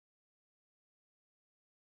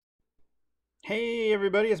Hey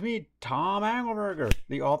everybody, it's me, Tom Angleberger,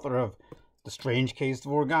 the author of The Strange Case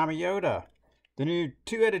of Origami Yoda, the new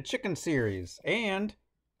two-headed chicken series, and,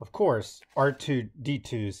 of course,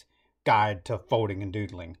 R2D2's Guide to Folding and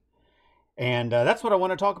Doodling. And that's what I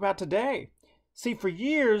want to talk about today. See, for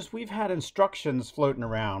years, we've had instructions floating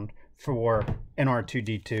around for an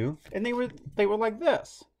R2D2, and they were like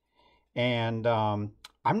this. And I'm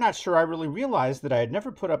not sure I really realized that I had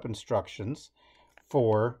never put up instructions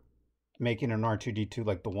for making an R2D2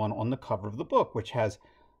 like the one on the cover of the book, which has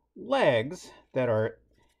legs that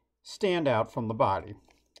stand out from the body.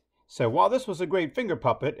 So while this was a great finger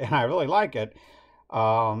puppet, and I really like it,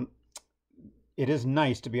 it is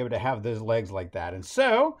nice to be able to have those legs like that. And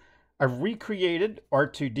so I've recreated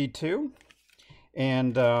R2D2,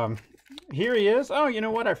 and here he is. Oh, you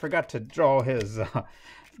know what? I forgot to draw his,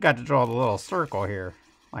 forgot to draw the little circle here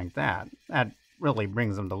like that. That really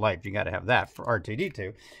brings them to life. You got to have that for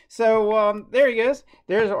R2D2. So there he is.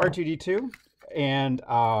 There's R2D2, and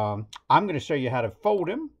I'm going to show you how to fold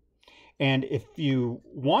him. And if you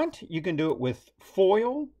want, you can do it with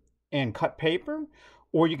foil and cut paper,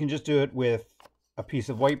 or you can just do it with a piece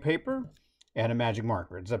of white paper and a magic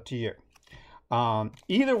marker. It's up to you.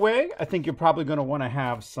 Either way, I think you're probably going to want to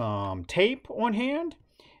have some tape on hand.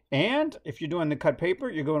 And if you're doing the cut paper,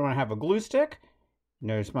 you're going to want to have a glue stick.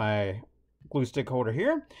 Notice my glue stick holder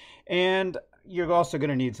here, and you're also going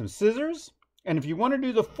to need some scissors. And if you want to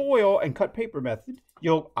do the foil and cut paper method,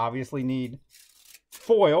 you'll obviously need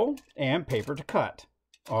foil and paper to cut.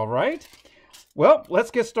 All right, well,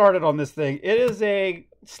 let's get started on this thing. It is a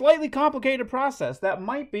slightly complicated process. That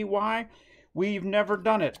might be why we've never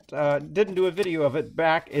done it, didn't do a video of it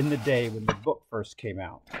back in the day when the book first came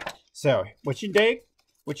out. So what you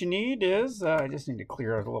need is, I just need to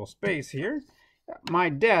clear out a little space here. My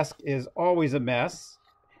desk is always a mess.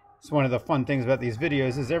 It's one of the fun things about these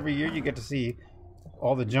videos is every year you get to see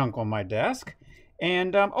all the junk on my desk.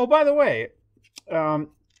 And, oh, by the way,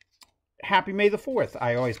 happy May the 4th.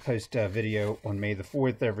 I always post a video on May the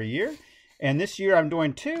 4th every year. And this year I'm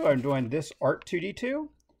doing two. I'm doing this Art2D2,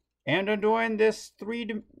 and I'm doing this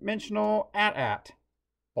three-dimensional AT-AT,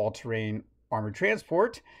 all-terrain armored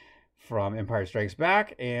transport from Empire Strikes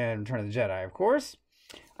Back and Return of the Jedi, of course.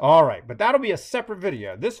 All right, but that'll be a separate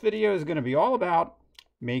video. This video is going to be all about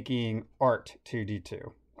making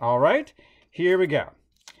Art2D2. All right, here we go.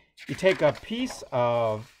 You take a piece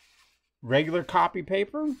of regular copy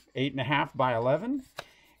paper, 8.5 by 11,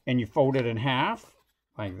 and you fold it in half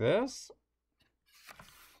like this.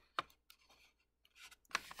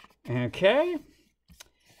 Okay.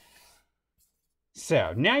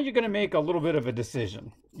 So now you're going to make a little bit of a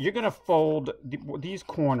decision. You're going to fold these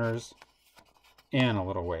corners in a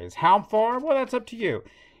little ways. How far? Well, that's up to you.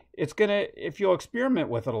 It's gonna, if you'll experiment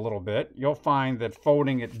with it a little bit, you'll find that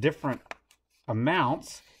folding at different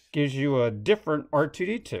amounts gives you a different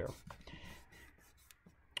R2D2.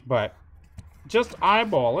 But just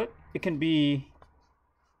eyeball it. It can be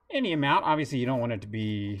any amount. Obviously, you don't want it to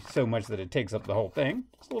be so much that it takes up the whole thing.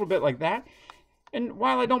 It's a little bit like that. And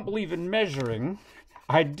while I don't believe in measuring,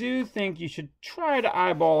 I do think you should try to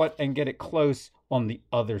eyeball it and get it close on the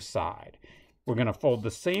other side. We're going to fold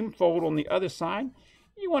the same fold on the other side.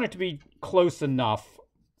 You want it to be close enough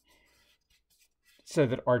so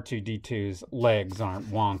that R2D2's legs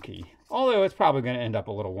aren't wonky. Although it's probably going to end up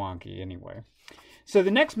a little wonky anyway. So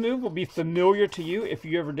the next move will be familiar to you if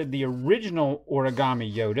you ever did the original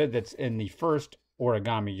Origami Yoda that's in the first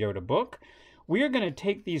Origami Yoda book. We are going to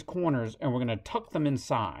take these corners and we're going to tuck them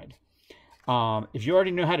inside. If you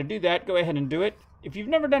already know how to do that, go ahead and do it. If you've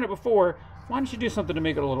never done it before, why don't you do something to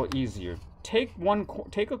make it a little easier? Take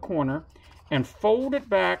a corner and fold it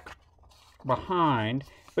back behind,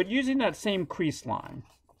 but using that same crease line.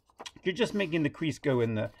 You're just making the crease go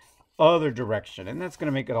in the other direction, and that's going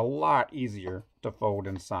to make it a lot easier to fold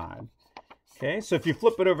inside. Okay, so if you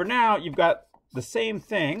flip it over now, you've got the same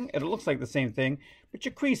thing. It looks like the same thing, but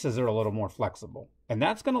your creases are a little more flexible. And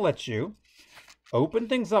that's going to let you open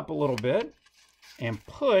things up a little bit and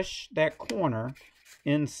push that corner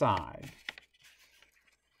inside.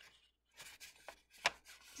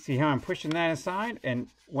 See how I'm pushing that inside? And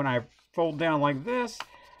when I fold down like this,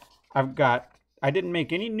 I didn't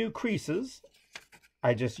make any new creases.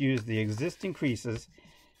 I just used the existing creases.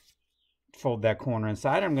 Fold that corner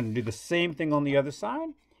inside. I'm going to do the same thing on the other side.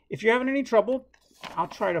 If you're having any trouble, I'll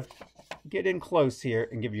try to get in close here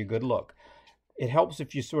and give you a good look. It helps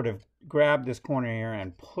if you sort of grab this corner here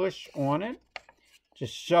and push on it.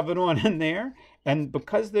 Just shove it on in there. And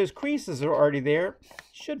because those creases are already there, it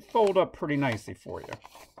should fold up pretty nicely for you.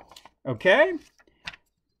 Okay?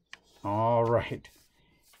 All right.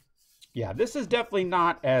 Yeah, this is definitely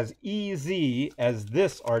not as easy as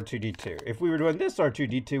this R2D2. If we were doing this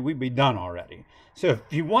R2D2, we'd be done already. So if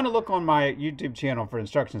you want to look on my YouTube channel for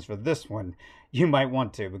instructions for this one, you might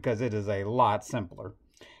want to, because it is a lot simpler.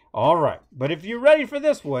 All right, but if you're ready for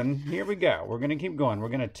this one, here we go. We're going to keep going. We're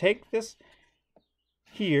going to take this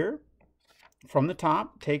here from the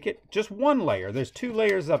top, take it, just one layer. There's 2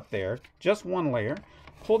 layers up there, just one layer.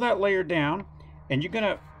 Pull that layer down, and you're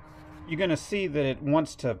gonna see that it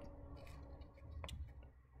wants to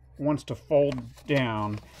fold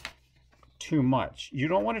down too much. You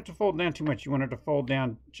don't want it to fold down too much. You want it to fold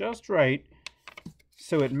down just right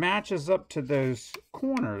so it matches up to those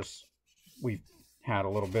corners we had a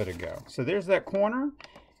little bit ago. So there's that corner,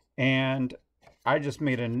 and I just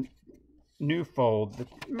made a new fold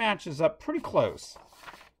that matches up pretty close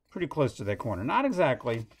to that corner. Not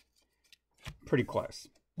exactly, pretty close.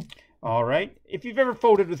 All right, if you've ever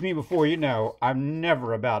folded with me before, you know I'm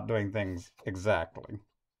never about doing things exactly.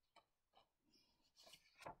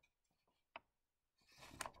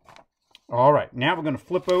 All right, now we're going to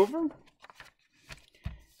flip over.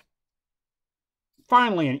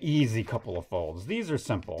 Finally, an easy couple of folds. These are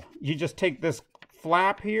simple. You just take this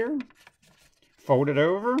flap here, fold it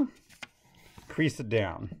over, crease it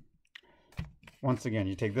down. Once again,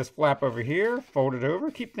 you take this flap over here, fold it over,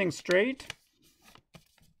 keep things straight,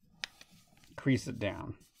 crease it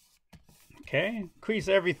down. Okay, crease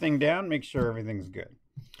everything down, make sure everything's good.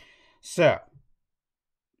 So,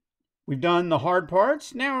 we've done the hard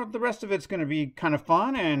parts. Now the rest of it's going to be kind of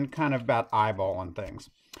fun and kind of about eyeballing things.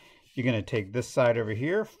 You're going to take this side over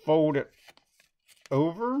here, fold it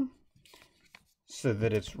over so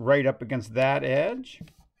that it's right up against that edge.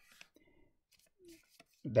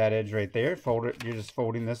 That edge right there, fold it. You're just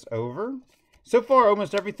folding this over. So far,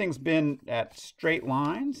 almost everything's been at straight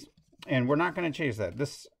lines, and we're not going to change that.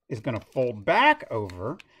 This is going to fold back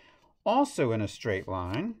over, also in a straight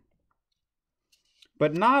line,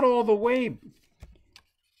 but not all the way.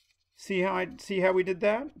 See how we did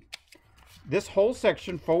that? This whole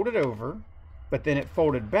section folded over, but then it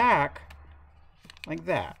folded back like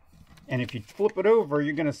that. And if you flip it over,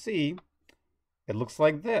 you're going to see it looks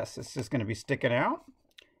like this. It's just going to be sticking out.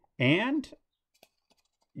 And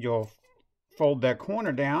you'll fold that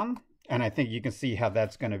corner down, and I think you can see how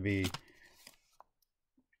that's going to be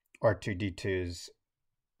R2D2's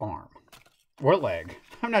arm or leg.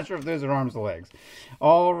 I'm not sure if those are arms or legs.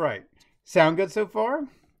 All right. Sound good so far?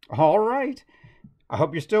 All right. I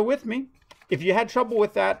hope you're still with me. If you had trouble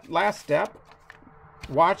with that last step,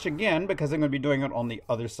 watch again, because I'm going to be doing it on the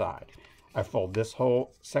other side. I fold this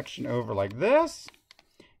whole section over like this,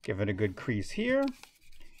 give it a good crease here,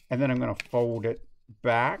 and then I'm going to fold it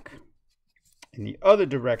back in the other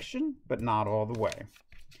direction, but not all the way.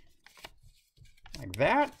 Like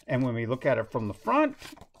that. And when we look at it from the front,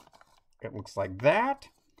 it looks like that.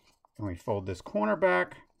 And we fold this corner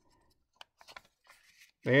back.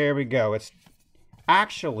 There we go. It's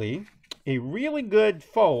actually a really good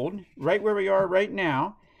fold right where we are right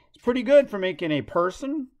now. It's pretty good for making a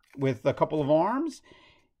person with a couple of arms.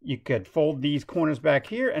 You could fold these corners back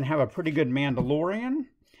here and have a pretty good Mandalorian.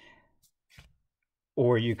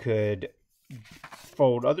 Or you could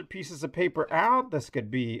fold other pieces of paper out. This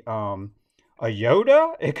could be a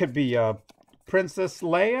Yoda. It could be a Princess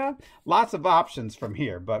Leia. Lots of options from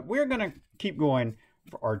here. But we're going to keep going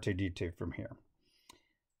for R2D2 from here.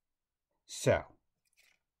 So,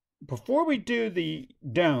 before we do the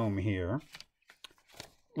dome here,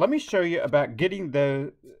 let me show you about getting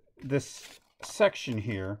this section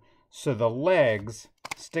here so the legs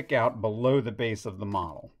stick out below the base of the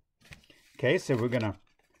model. Okay, so we're going to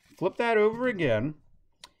flip that over again.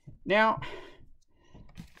 Now,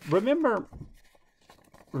 remember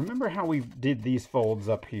how we did these folds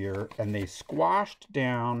up here and they squashed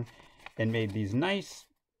down and made these nice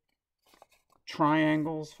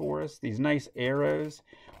triangles for us, these nice arrows?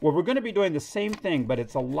 Well, we're going to be doing the same thing, but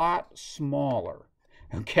it's a lot smaller.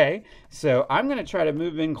 Okay, so I'm going to try to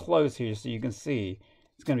move in close here so you can see.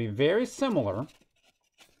 It's going to be very similar.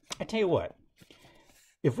 I tell you what,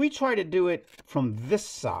 if we try to do it from this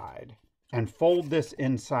side and fold this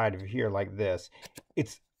inside of here like this,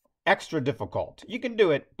 it's extra difficult. You can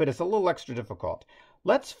do it, but it's a little extra difficult.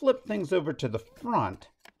 Let's flip things over to the front.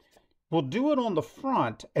 We'll do it on the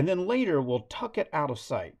front, and then later we'll tuck it out of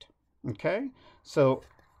sight. Okay, so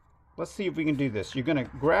let's see if we can do this. You're going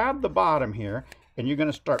to grab the bottom here, and you're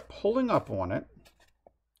going to start pulling up on it.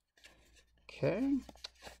 Okay.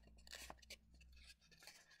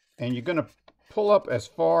 And you're going to pull up as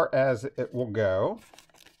far as it will go.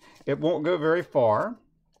 It won't go very far.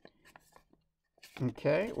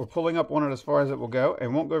 Okay, we're pulling up on it as far as it will go. It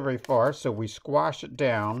won't go very far, so we squash it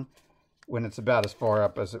down when it's about as far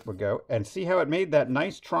up as it would go. And see how it made that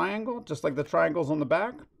nice triangle, just like the triangles on the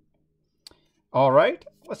back? All right,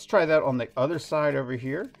 let's try that on the other side over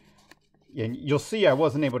here. And you'll see I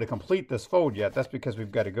wasn't able to complete this fold yet. That's because we've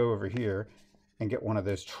got to go over here and get one of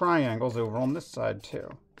those triangles over on this side too.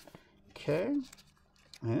 Okay,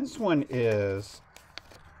 and this one is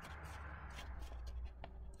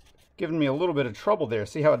giving me a little bit of trouble there.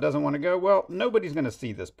 See how it doesn't want to go? Well, nobody's going to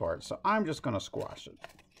see this part, so I'm just going to squash it.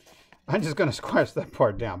 I'm just going to squash that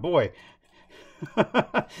part down. Boy,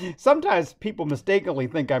 sometimes people mistakenly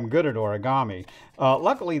think I'm good at origami.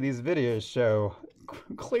 Luckily, these videos show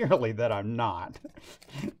clearly that I'm not.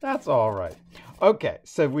 That's all right. Okay,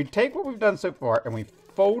 so we take what we've done so far and we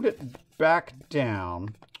fold it back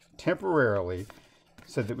down temporarily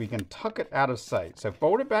so that we can tuck it out of sight. So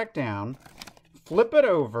fold it back down, flip it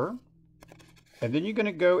over, and then you're going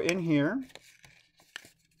to go in here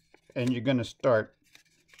and you're going to start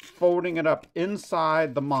folding it up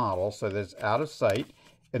inside the model so that it's out of sight,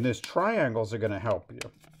 and those triangles are going to help you.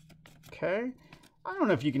 Okay, I don't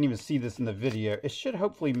know if you can even see this in the video. It should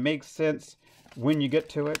hopefully make sense when you get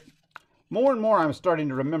to it. More and more I'm starting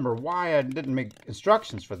to remember why I didn't make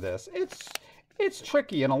instructions for this. It's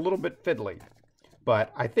tricky and a little bit fiddly,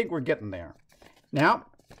 but I think we're getting there. Now,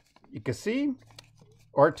 you can see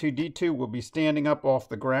R2D2 will be standing up off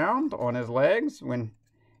the ground on his legs when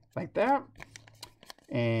like that.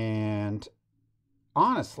 And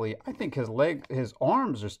honestly, I think his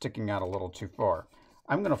arms are sticking out a little too far.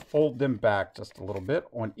 I'm going to fold them back just a little bit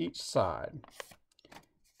on each side.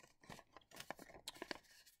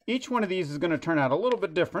 Each one of these is going to turn out a little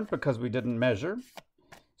bit different because we didn't measure.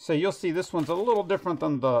 So you'll see this one's a little different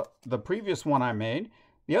than the previous one I made.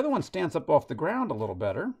 The other one stands up off the ground a little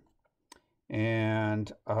better.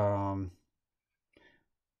 And other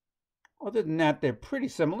than that, they're pretty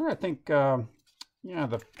similar. I think, yeah,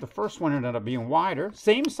 the first one ended up being wider.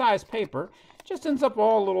 Same size paper, just ends up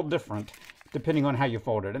all a little different depending on how you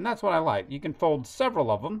fold it. And that's what I like. You can fold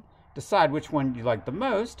several of them, decide which one you like the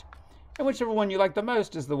most, and whichever one you like the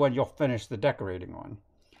most is the one you'll finish the decorating on.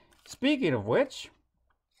 Speaking of which,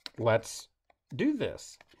 let's do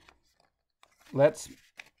this. Let's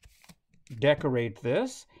decorate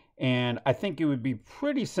this. And I think it would be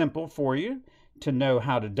pretty simple for you to know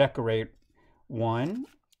how to decorate one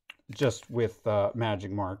just with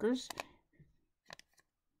magic markers.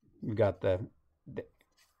 You've got the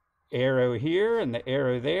arrow here and the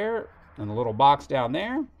arrow there and the little box down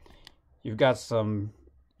there. You've got some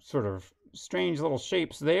sort of strange little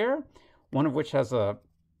shapes there, one of which has a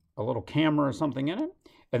little camera or something in it.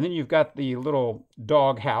 And then you've got the little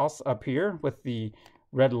dog house up here with the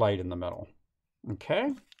red light in the middle.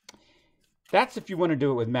 Okay? That's if you want to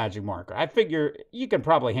do it with magic marker. I figure you can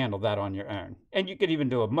probably handle that on your own. And you could even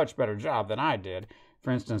do a much better job than I did.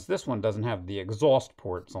 For instance, this one doesn't have the exhaust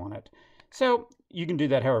ports on it. So you can do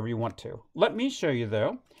that however you want to. Let me show you,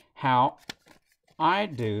 though, how I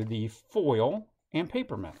do the foil and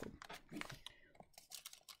paper method.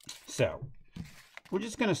 So we're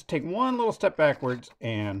just going to take one little step backwards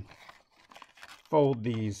and fold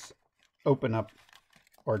these, open up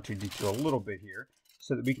R2D2 a little bit here,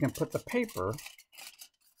 so that we can put the paper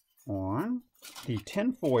on the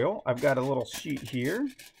tin foil. I've got a little sheet here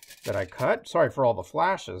that I cut. Sorry for all the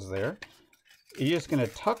flashes there. You're just going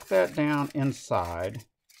to tuck that down inside.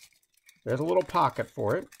 There's a little pocket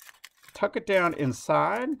for it. Tuck it down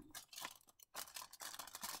inside.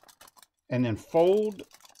 And then fold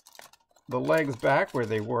the legs back where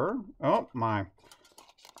they were. Oh, my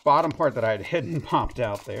bottom part that I had hidden popped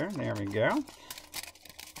out there. There we go.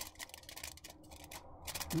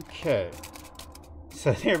 Okay,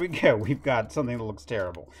 so there we go. We've got something that looks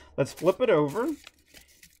terrible. Let's flip it over.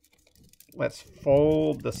 Let's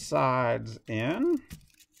fold the sides in.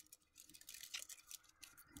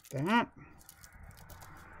 Like that.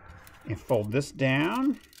 And fold this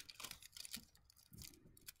down.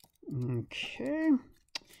 Okay.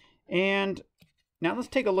 And now let's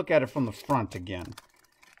take a look at it from the front again.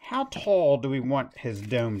 How tall do we want his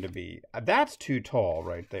dome to be? That's too tall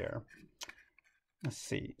right there. Let's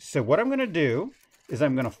see. So what I'm going to do is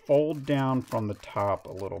I'm going to fold down from the top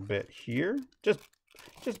a little bit here. Just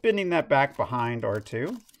bending that back behind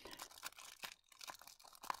R2.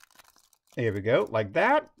 There we go, like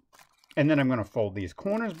that. And then I'm going to fold these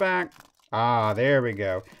corners back. Ah, there we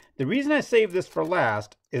go. The reason I saved this for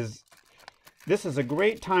last is this is a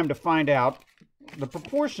great time to find out the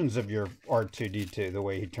proportions of your R2D2, the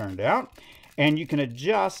way he turned out. And you can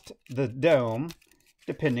adjust the dome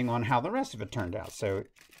depending on how the rest of it turned out. So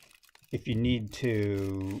if you need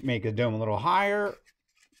to make the dome a little higher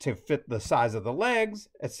to fit the size of the legs,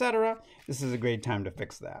 etc., this is a great time to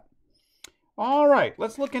fix that. All right,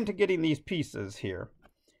 let's look into getting these pieces here.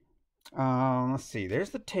 Let's see,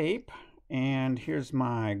 there's the tape, and here's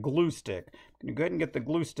my glue stick. I'm going to go ahead and get the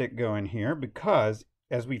glue stick going here because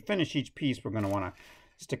as we finish each piece, we're going to want to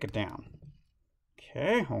stick it down.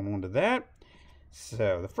 Okay, hold on to that.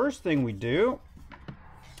 So the first thing we do,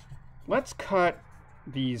 let's cut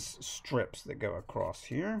these strips that go across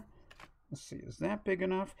here. Let's see, is that big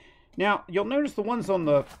enough? Now, you'll notice the ones on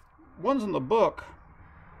the book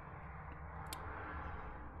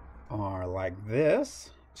are like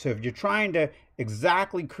this. So if you're trying to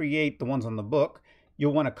exactly create the ones on the book,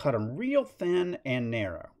 you'll want to cut them real thin and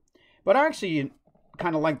narrow. But I actually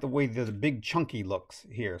kind of like the way the big chunky looks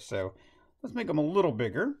here. So let's make them a little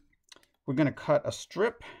bigger. We're going to cut a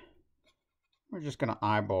strip. We're just going to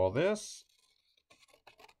eyeball this.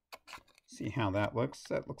 See how that looks.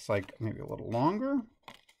 That looks like maybe a little longer.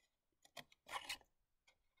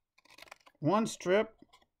 One strip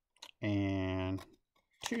and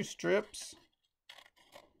two strips.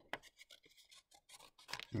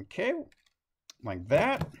 Okay, like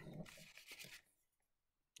that.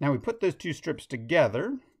 Now we put those two strips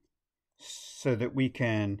together so that we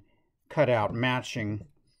can cut out matching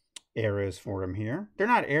arrows for them here. They're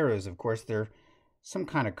not arrows, of course, they're some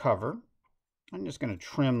kind of cover. I'm just going to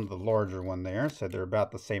trim the larger one there so they're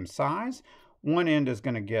about the same size. One end is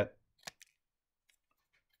going to get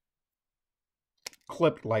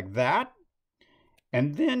clipped like that,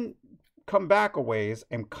 and then come back a ways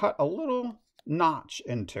and cut a little notch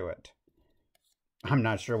into it. I'm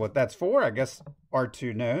not sure what that's for. I guess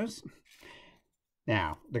R2 knows.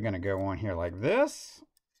 Now, they're going to go on here like this.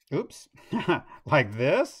 Oops. Like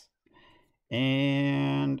this.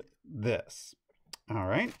 And this. All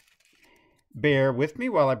right. Bear with me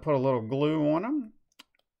while I put a little glue on them.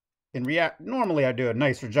 Normally I do a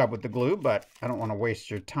nicer job with the glue, but I don't want to waste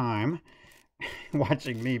your time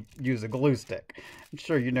watching me use a glue stick. I'm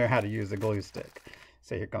sure you know how to use a glue stick.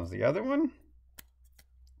 So here comes the other one.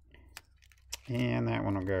 And that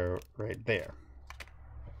one will go right there.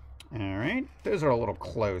 All right. Those are a little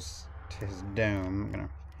close to his dome.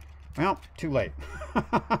 Well, too late.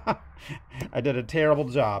 I did a terrible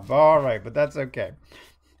job. All right, but that's okay.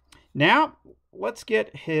 Now, let's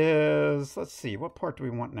get his, let's see, what part do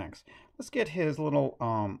we want next? Let's get his little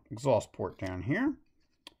exhaust port down here.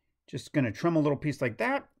 Just going to trim a little piece like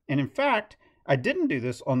that. And in fact, I didn't do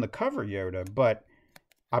this on the cover Yoda, but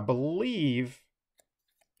I believe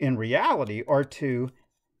in reality, R2,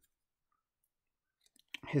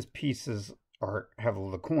 his pieces have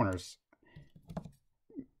the corners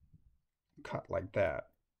cut like that.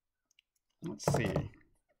 Let's see.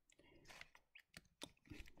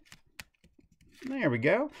 There we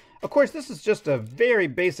go. Of course, this is just a very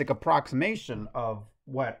basic approximation of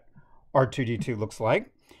what R2D2 looks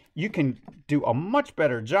like. You can do a much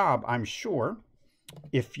better job, I'm sure,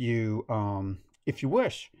 if you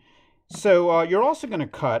wish. So you're also going to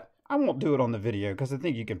cut, I won't do it on the video because I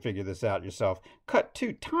think you can figure this out yourself. Cut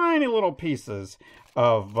two tiny little pieces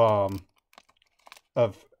of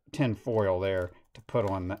tin foil there to put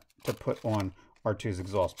on R2's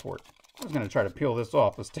exhaust port. I was going to try to peel this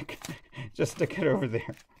off, but just stick it over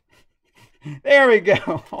there. There we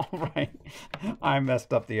go. All right. I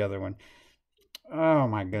messed up the other one. Oh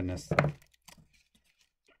my goodness.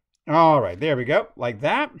 All right, there we go. Like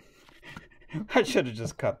that. I should have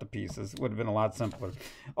just cut the pieces. It would have been a lot simpler.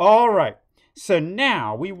 All right. So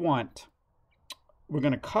now we're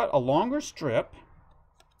going to cut a longer strip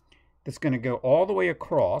that's going to go all the way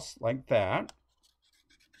across like that.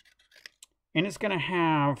 And it's going to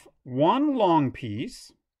have one long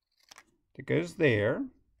piece that goes there.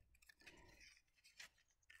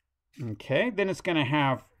 Okay, then it's going to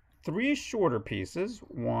have three shorter pieces.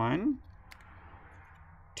 1,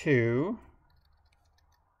 2,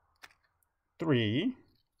 3.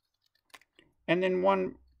 And then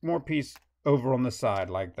one more piece over on the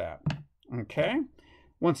side like that. Okay.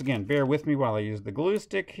 Once again, bear with me while I use the glue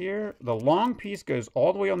stick here. The long piece goes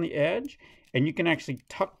all the way on the edge, and you can actually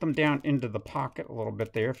tuck them down into the pocket a little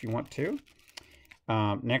bit there if you want to.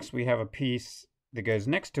 Next, we have a piece that goes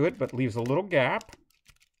next to it, but leaves a little gap.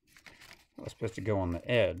 It's supposed to go on the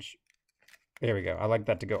edge. There we go. I like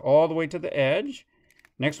that to go all the way to the edge.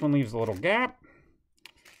 Next one leaves a little gap.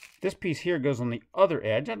 This piece here goes on the other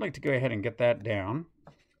edge. I'd like to go ahead and get that down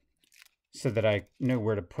so that I know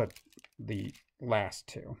where to put the last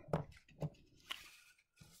two.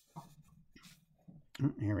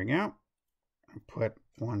 Here we go. Put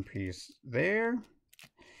one piece there.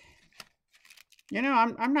 You know,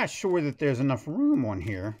 I'm not sure that there's enough room on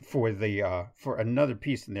here for the for another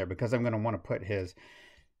piece in there, because I'm going to want to put his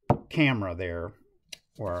camera there,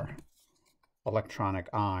 or electronic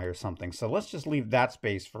eye or something. So let's just leave that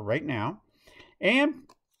space for right now. And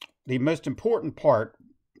the most important part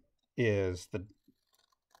is the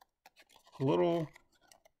little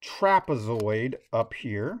trapezoid up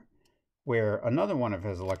here where another one of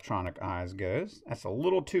his electronic eyes goes. That's a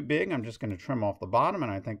little too big. I'm just going to trim off the bottom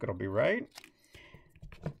and I think it'll be right.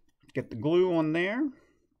 Get the glue on there.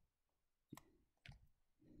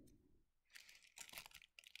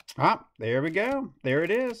 Ah, there we go. There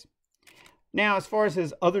it is. Now, as far as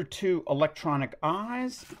his other two electronic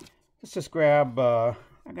eyes, let's just grab, I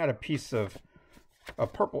got a piece of a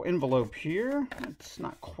purple envelope here. It's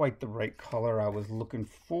not quite the right color I was looking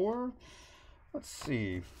for. Let's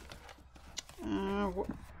see.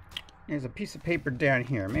 There's a piece of paper down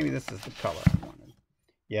here. Maybe this is the color I wanted.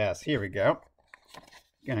 Yes, here we go.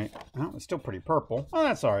 Oh, it's still pretty purple. Oh,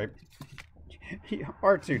 that's all right.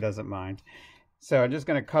 R2 doesn't mind. So I'm just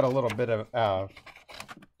going to cut a little bit of out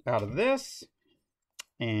of this,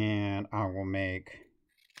 and I'll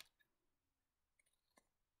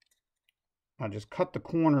just cut the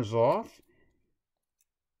corners off.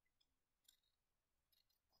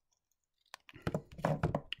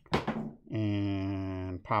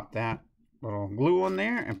 And pop that little glue on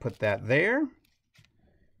there and put that there.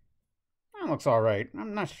 That looks all right.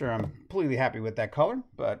 I'm not sure I'm completely happy with that color,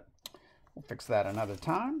 but we'll fix that another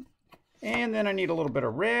time. And then I need a little bit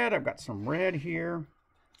of red. I've got some red here.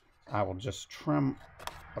 I will just trim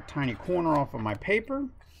a tiny corner off of my paper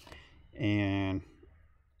and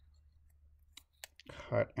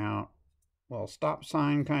cut out a little stop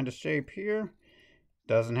sign kind of shape here.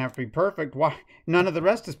 Doesn't have to be perfect. Why? None of the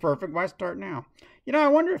rest is perfect. Why start now? You know, I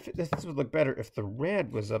wonder if this would look better if the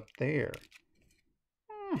red was up there.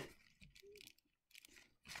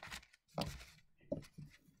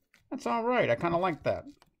 That's all right. I kind of like that.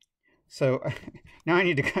 So now I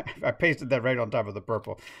need to, I pasted that right on top of the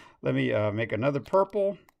purple. Let me make another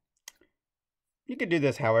purple. You can do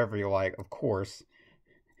this however you like, of course.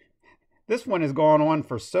 This one has gone on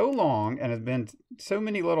for so long and has been so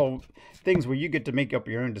many little things where you get to make up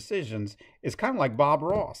your own decisions. It's kind of like Bob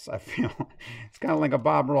Ross, I feel. It's kind of like a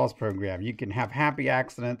Bob Ross program. You can have happy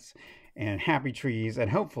accidents and happy trees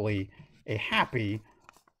and hopefully a happy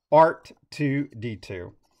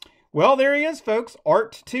Art2D2. Well, there he is, folks.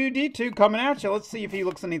 Art2D2 coming at you. Let's see if he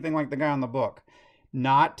looks anything like the guy on the book.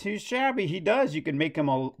 Not too shabby. He does. You can make him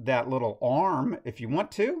that little arm if you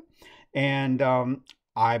want to. And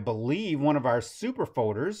I believe one of our super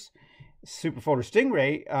folders, Superfolder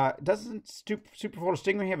Stingray, doesn't Superfolder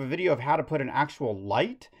Stingray have a video of how to put an actual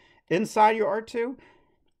light inside your R2?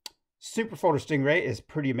 Superfolder Stingray is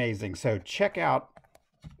pretty amazing. So check out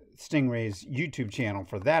Stingray's YouTube channel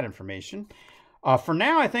for that information. For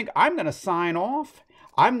now, I think I'm going to sign off.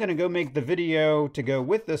 I'm going to go make the video to go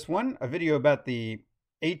with this one, a video about the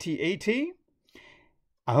AT-AT.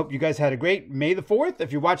 I hope you guys had a great May the 4th.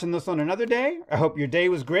 If you're watching this on another day, I hope your day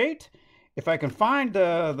was great. If I can find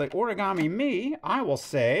the Origami Me, I will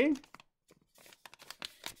say,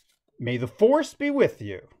 may the force be with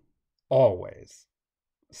you, always.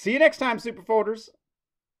 See you next time, Superfolders.